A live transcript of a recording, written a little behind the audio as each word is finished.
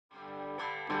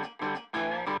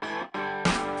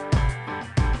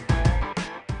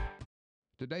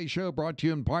Today's show brought to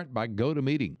you in part by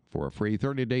GoToMeeting. For a free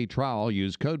 30-day trial,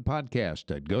 use code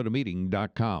podcast at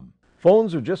gotomeeting.com.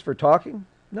 Phones are just for talking?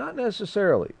 Not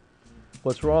necessarily.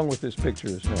 What's wrong with this picture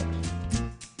is next.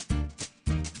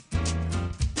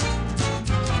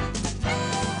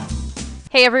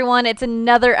 Hey everyone, it's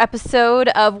another episode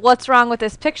of What's Wrong with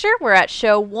This Picture. We're at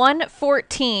show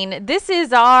 114. This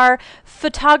is our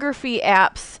photography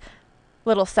apps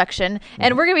little section,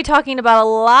 and we're going to be talking about a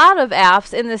lot of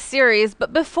apps in this series,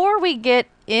 but before we get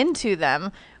into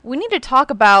them, we need to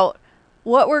talk about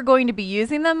what we're going to be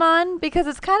using them on, because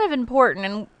it's kind of important.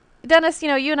 And Dennis, you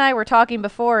know, you and I were talking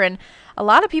before, and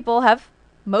most people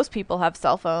have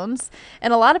cell phones,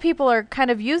 and a lot of people are kind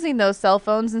of using those cell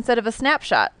phones instead of a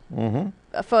snapshot,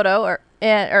 a photo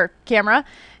or camera,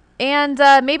 and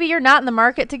maybe you're not in the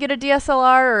market to get a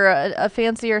DSLR or a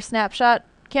fancier snapshot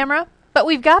camera. But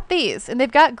we've got these, and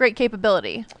they've got great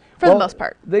capability for the most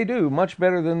part. They do, much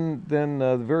better than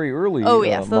the very early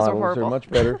models. Those are horrible. They're much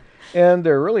better, and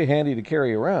they're really handy to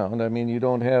carry around. I mean, you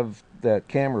don't have that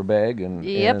camera bag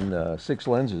and 6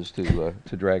 lenses to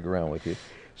drag around with you.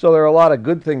 So there are a lot of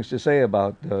good things to say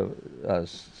about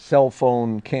cell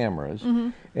phone cameras,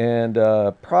 and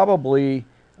probably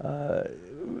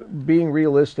being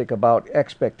realistic about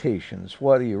expectations.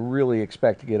 What do you really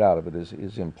expect to get out of it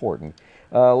is important.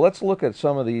 Let's look at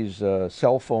some of these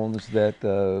cell phones that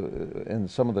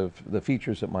and some of the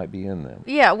features that might be in them.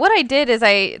 Yeah, what I did is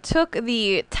I took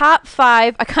the top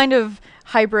 5, I kind of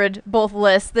hybrid both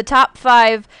lists, the top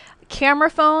 5 camera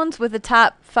phones with the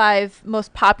top 5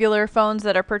 most popular phones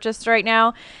that are purchased right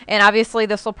now. And obviously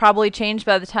this will probably change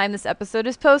by the time this episode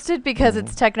is posted because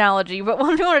it's technology. But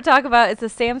what we want to talk about is the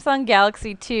Samsung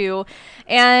Galaxy 2.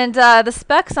 And the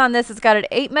specs on this, it's got an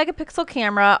 8 megapixel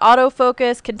camera,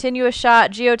 autofocus, continuous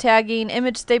shot, geotagging,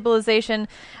 image stabilization,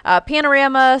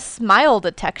 panorama, smile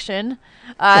detection,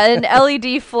 an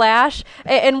LED flash.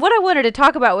 And what I wanted to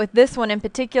talk about with this one in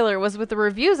particular was with the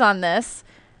reviews on this,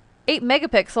 8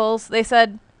 megapixels, they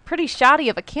said pretty shoddy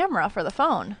of a camera for the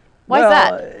phone. Why is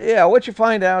that? Yeah, what you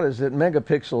find out is that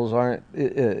megapixels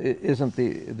isn't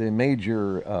the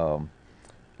major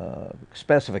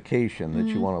specification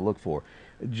that you want to look for.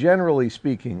 Generally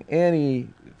speaking, any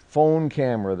phone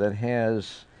camera that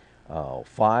has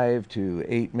 5 to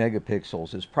 8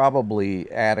 megapixels is probably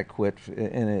adequate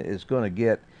and is going to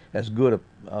get as good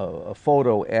a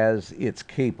photo as it's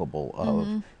capable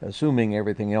of, assuming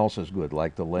everything else is good,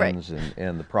 like the lens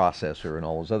and the processor and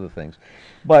all those other things.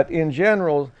 But in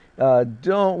general,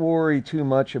 don't worry too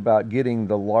much about getting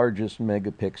the largest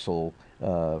megapixel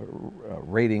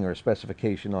rating or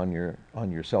specification on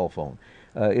your cell phone.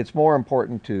 It's more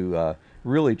important to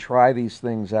really try these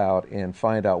things out and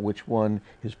find out which one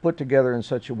is put together in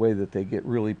such a way that they get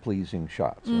really pleasing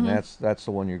shots. And that's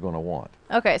the one you're going to want.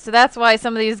 Okay, so that's why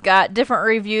some of these got different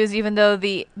reviews, even though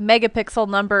the megapixel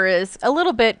number is a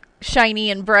little bit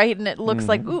shiny and bright and it looks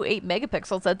like, ooh, 8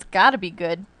 megapixels, that's got to be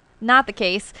good. Not the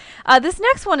case. This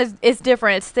next one is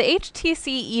different. It's the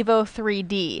HTC Evo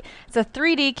 3D. It's a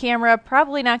 3D camera,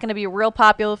 probably not going to be real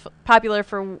popular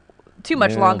for too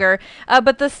much longer,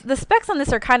 but the specs on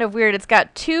this are kind of weird. It's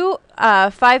got 2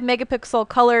 5 megapixel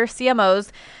color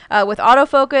CMOs with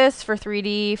autofocus for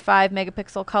 3D, 5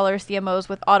 megapixel color CMOs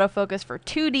with autofocus for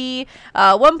 2D,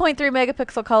 1.3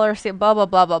 megapixel color blah blah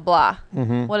blah blah blah.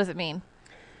 What does it mean?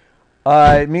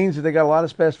 It means that they got a lot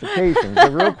of specifications.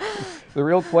 The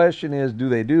real question is, do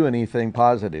they do anything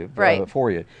positive for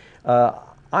you?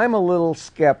 I'm a little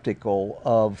skeptical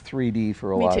of 3D for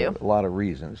a lot of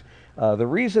reasons. The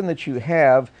reason that you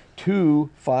have 2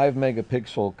 5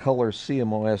 megapixel color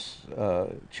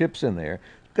CMOS chips in there,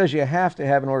 because you have to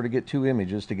have in order to get 2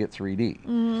 images to get 3D.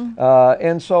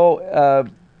 And so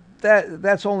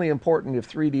that's only important if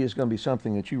 3D is going to be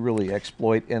something that you really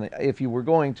exploit. And if you were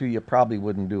going to, you probably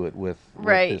wouldn't do it with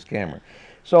this camera.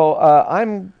 So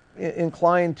I'm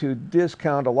inclined to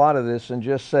discount a lot of this and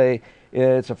just say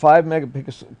it's a 5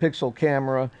 megapixel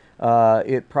camera.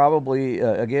 It probably,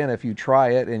 again, if you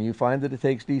try it and you find that it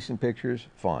takes decent pictures,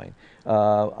 fine.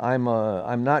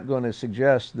 I'm not going to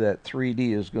suggest that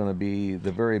 3D is going to be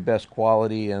the very best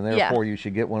quality, and therefore you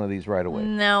should get one of these right away.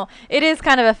 No, it is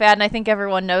kind of a fad, and I think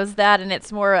everyone knows that, and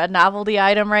it's more a novelty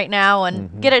item right now,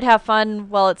 and get it, have fun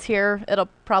while it's here. It'll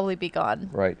probably be gone.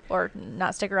 Right. Or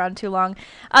not stick around too long.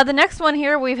 The next one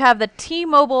here, we have the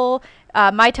T-Mobile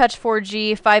MyTouch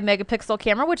 4G 5 megapixel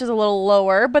camera, which is a little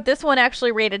lower, but this one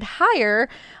actually rated higher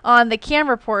on the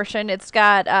camera portion. It's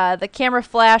got the camera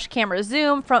flash, camera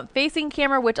zoom, front facing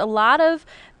camera, which a lot of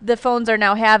the phones are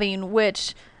now having,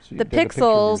 which The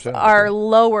pixels are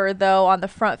lower, though, on the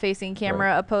front-facing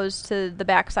camera opposed to the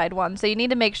backside one. So you need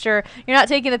to make sure you're not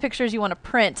taking the pictures you want to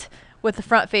print with the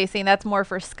front-facing. That's more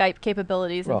for Skype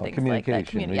capabilities and things like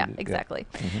that. Yeah, exactly.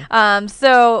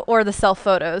 Or the self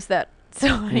photos that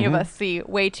so many of us see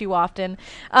way too often.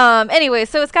 Anyway,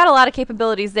 so it's got a lot of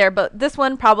capabilities there, but this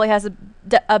one probably has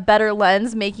a better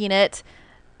lens, making it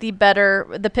the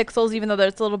pixels, even though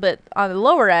it's a little bit on the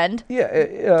lower end. Yeah,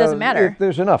 it doesn't matter.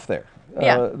 There's enough there.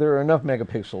 There are enough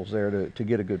megapixels there to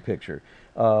get a good picture.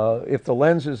 If the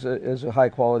lens is a high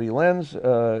quality lens,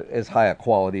 as high a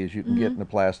quality as you can get in a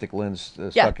plastic lens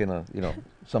stuck in a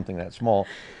something that small.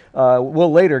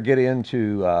 We'll later get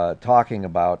into talking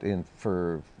about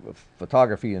for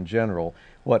photography in general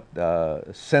what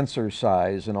sensor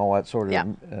size and all that sort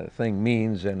of thing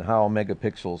means and how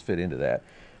megapixels fit into that.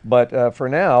 But for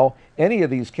now, any of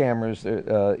these cameras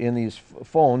in these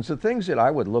phones, the things that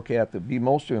I would look at that be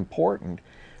most important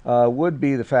would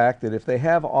be the fact that if they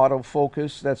have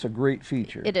autofocus, that's a great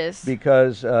feature. It is.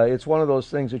 Because it's one of those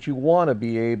things that you want to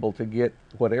be able to get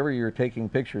whatever you're taking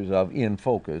pictures of in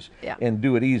focus and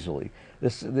do it easily.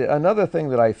 Another thing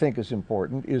that I think is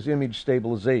important is image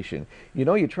stabilization.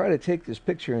 You try to take this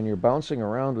picture and you're bouncing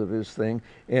around with this thing,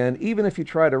 and even if you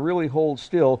try to really hold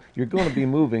still, you're going to be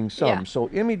moving some. So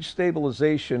image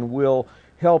stabilization will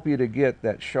help you to get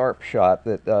that sharp shot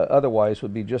that otherwise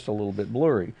would be just a little bit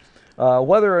blurry.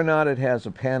 Whether or not it has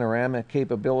a panorama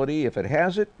capability, if it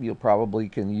has it, you probably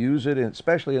can use it,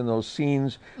 especially in those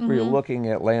scenes where you're looking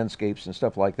at landscapes and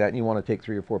stuff like that, and you want to take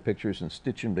 3 or 4 pictures and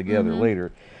stitch them together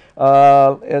later.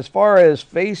 As far as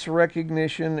face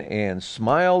recognition and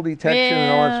smile detection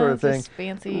and all that sort of thing,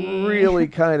 fancy. Really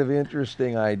kind of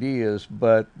interesting ideas,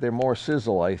 but they're more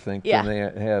sizzle, I think, than they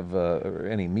have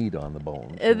any meat on the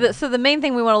bone. So the main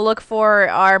thing we want to look for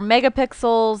are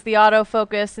megapixels, the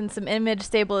autofocus, and some image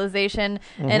stabilization.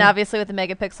 And obviously with the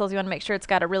megapixels, you want to make sure it's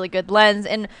got a really good lens.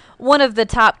 And one of the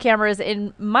top cameras,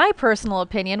 in my personal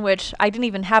opinion, which I didn't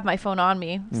even have my phone on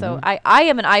me, so I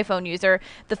am an iPhone user,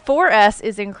 the 4S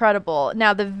is incredible.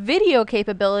 Now the video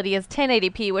capability is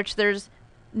 1080p, which there's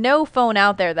no phone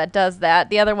out there that does that.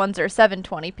 The other ones are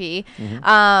 720p.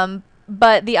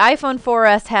 But the iPhone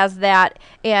 4S has that,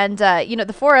 and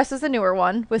the 4S is a newer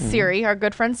one with Siri, our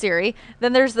good friend Siri.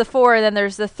 Then there's the 4, then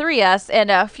there's the 3S, and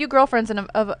a few girlfriends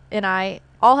and I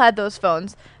all had those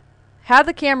phones, had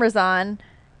the cameras on,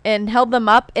 and held them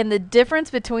up, and the difference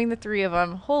between the 3 of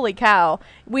them, holy cow.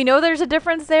 We know there's a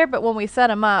difference there, but when we set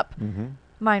them up,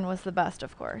 mine was the best,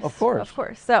 of course. Of course. Of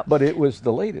course. So, but it was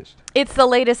the latest. It's the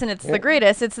latest, and it's the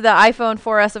greatest. It's the iPhone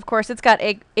 4S, of course. It's got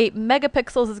 8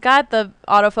 megapixels. It's got the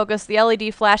autofocus, the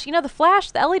LED flash.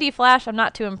 The LED flash, I'm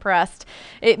not too impressed.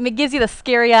 It gives you the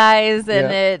scary eyes,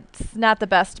 and it's not the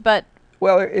best. But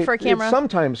for a camera, it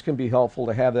sometimes can be helpful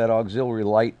to have that auxiliary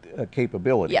light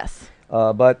capability. Yes.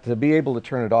 But to be able to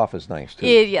turn it off is nice, too.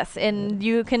 Yes, and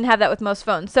you can have that with most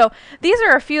phones. So these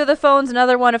are a few of the phones.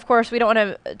 Another one, of course, we don't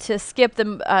want to skip the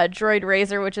Droid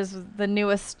RAZR, which is the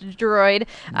newest Droid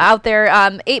out there.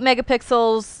 8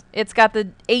 megapixels. It's got the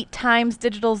 8 times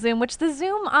digital zoom, which the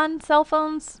zoom on cell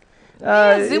phones...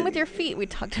 zoom with your feet, we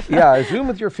talked about. Yeah, zoom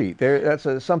with your feet. That's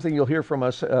something you'll hear from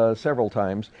us several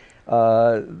times.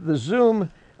 The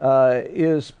zoom...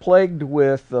 is plagued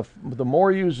with the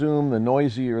more you zoom, the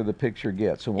noisier the picture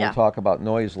gets. And we'll talk about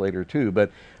noise later too.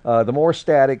 But the more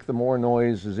static, the more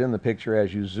noise is in the picture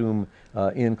as you zoom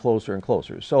in closer and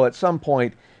closer. So at some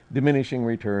point, diminishing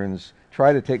returns.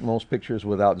 Try to take most pictures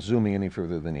without zooming any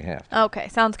further than you have to. Okay,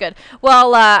 sounds good.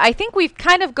 Well, I think we've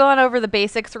kind of gone over the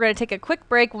basics. We're going to take a quick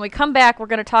break. When we come back, we're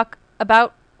going to talk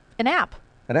about an app.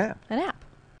 An app. An app.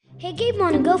 Hey, Gabe,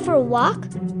 want to go for a walk?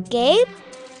 Gabe?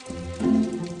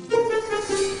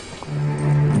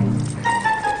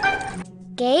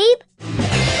 Gabe?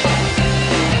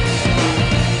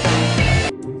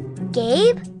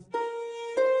 Gabe?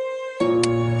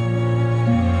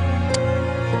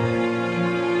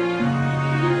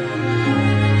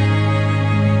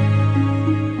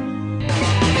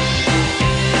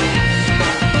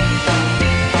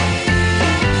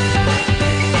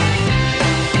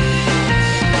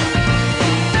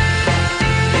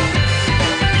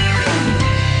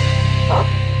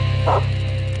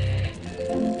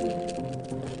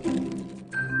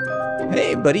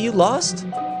 Hey, buddy, you lost?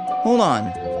 Hold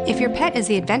on. If your pet is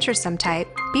the adventuresome type,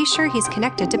 be sure he's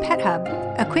connected to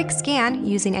PetHub. A quick scan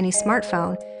using any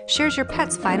smartphone shares your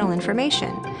pet's vital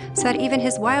information so that even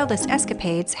his wildest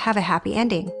escapades have a happy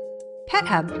ending.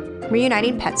 PetHub,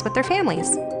 reuniting pets with their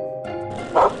families.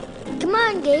 Come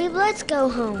on, Gabe, let's go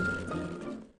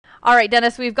home. All right,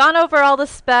 Dennis, we've gone over all the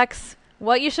specs,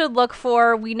 what you should look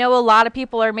for. We know a lot of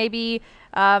people are maybe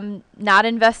not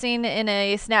investing in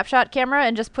a snapshot camera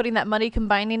and just putting that money,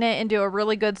 combining it into a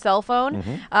really good cell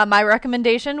phone. My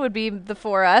recommendation would be the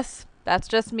 4S. That's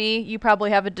just me. You probably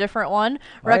have a different one.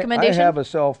 Recommendation? I have a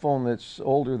cell phone that's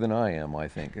older than I am, I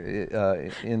think,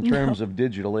 in terms of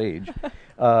digital age.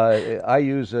 I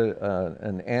use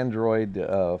an Android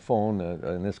phone,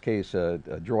 in this case a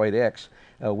Droid X,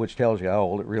 which tells you how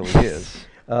old it really is.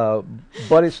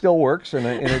 But it still works, and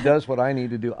it does what I need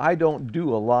to do. I don't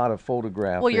do a lot of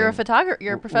photographing. Well, you're a photographer.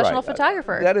 You're a professional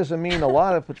photographer. That doesn't mean a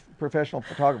lot of professional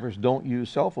photographers don't use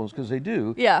cell phones, because they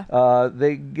do. Yeah.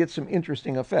 They get some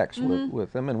interesting effects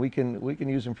with them, and we can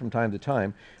use them from time to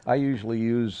time. I usually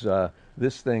use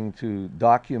this thing to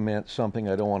document something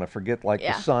I don't want to forget, like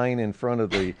the sign in front of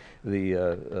the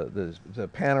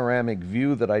panoramic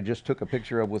view that I just took a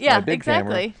picture of with my big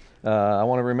camera. I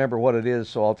want to remember what it is,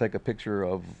 so I'll take a picture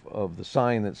of the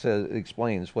sign that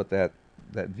explains what that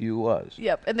view was.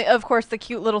 Yep, and of course the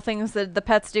cute little things that the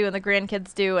pets do and the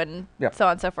grandkids do, and so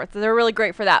on and so forth. So they're really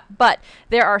great for that. But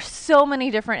there are so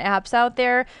many different apps out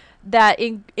there that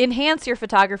enhance your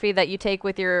photography that you take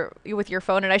with your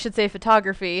phone, and I should say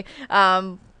photography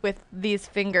with these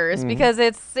fingers, because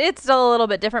it's a little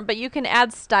bit different. But you can add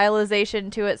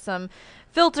stylization to it, some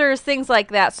filters, things like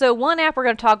that. So one app we're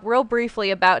going to talk real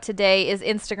briefly about today is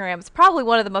Instagram. It's probably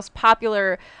one of the most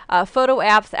popular photo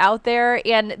apps out there,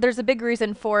 and there's a big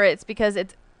reason for it. It's because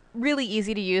it's really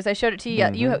easy to use. I showed it to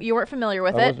you. You weren't familiar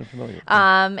with it. I wasn't familiar.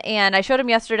 And I showed him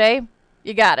yesterday.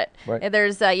 You got it. Right. And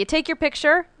there's you take your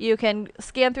picture, you can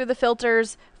scan through the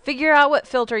filters, figure out what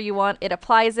filter you want, it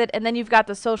applies it, and then you've got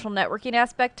the social networking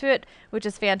aspect to it, which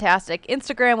is fantastic.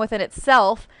 Instagram within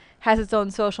itself has its own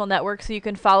social network, so you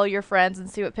can follow your friends and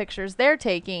see what pictures they're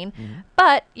taking.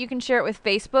 But you can share it with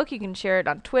Facebook, you can share it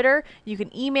on Twitter, you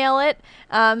can email it.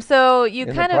 So you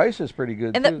and kind the price is pretty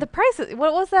good, and too. the price is,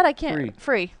 what was that? I can't.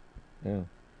 Free. Yeah.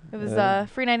 It was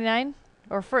free 99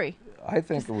 or free? I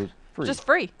think it was free. Just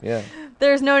free. Yeah.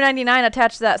 There's no 99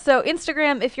 attached to that. So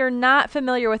Instagram, if you're not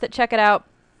familiar with it, check it out.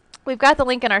 We've got the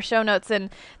link in our show notes, and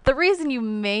the reason you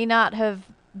may not have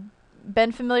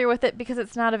been familiar with it because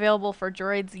it's not available for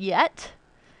Droids yet.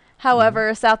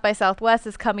 However, South by Southwest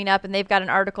is coming up, and they've got an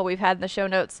article we've had in the show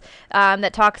notes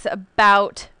that talks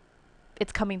about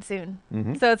it's coming soon.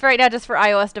 So it's right now just for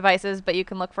iOS devices, but you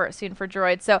can look for it soon for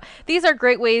Droid. So these are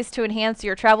great ways to enhance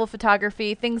your travel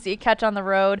photography, things that you catch on the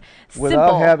road.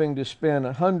 Without having to spend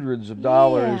hundreds of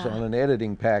dollars on an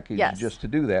editing package just to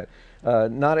do that.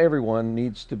 Not everyone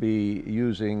needs to be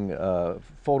using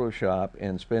Photoshop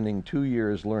and spending 2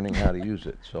 years learning how to use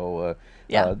it. So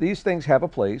these things have a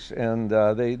place, and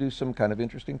they do some kind of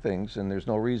interesting things, and there's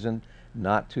no reason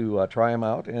not to try them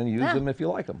out and use them if you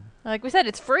like them. Like we said,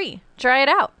 it's free. Try it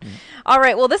out. All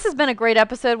right. Well, this has been a great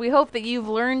episode. We hope that you've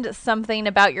learned something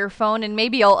about your phone, and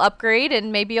maybe you'll upgrade,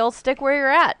 and maybe you'll stick where you're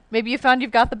at. Maybe you found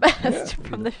you've got the best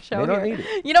from the show. You don't need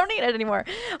it. You don't need it anymore.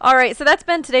 All right. So that's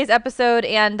been today's episode,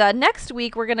 and next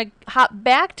week we're going to hop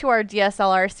back to our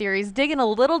DSLR series, dig in a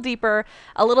little deeper,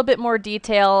 a little bit more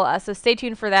detail. So stay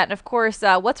tuned for that. And of course,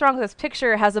 What's Wrong with This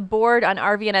Picture has a board on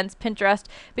RVNN's Pinterest.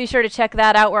 Be sure to check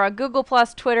that out. We're on Google+,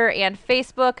 Twitter, and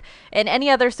Facebook, and any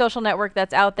other social network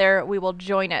that's out there. We will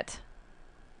join it.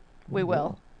 We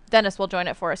will. Dennis will join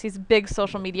it for us. He's a big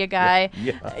social media guy.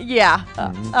 Yeah.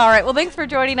 All right. Well, thanks for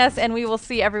joining us, and we will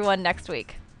see everyone next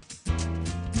week.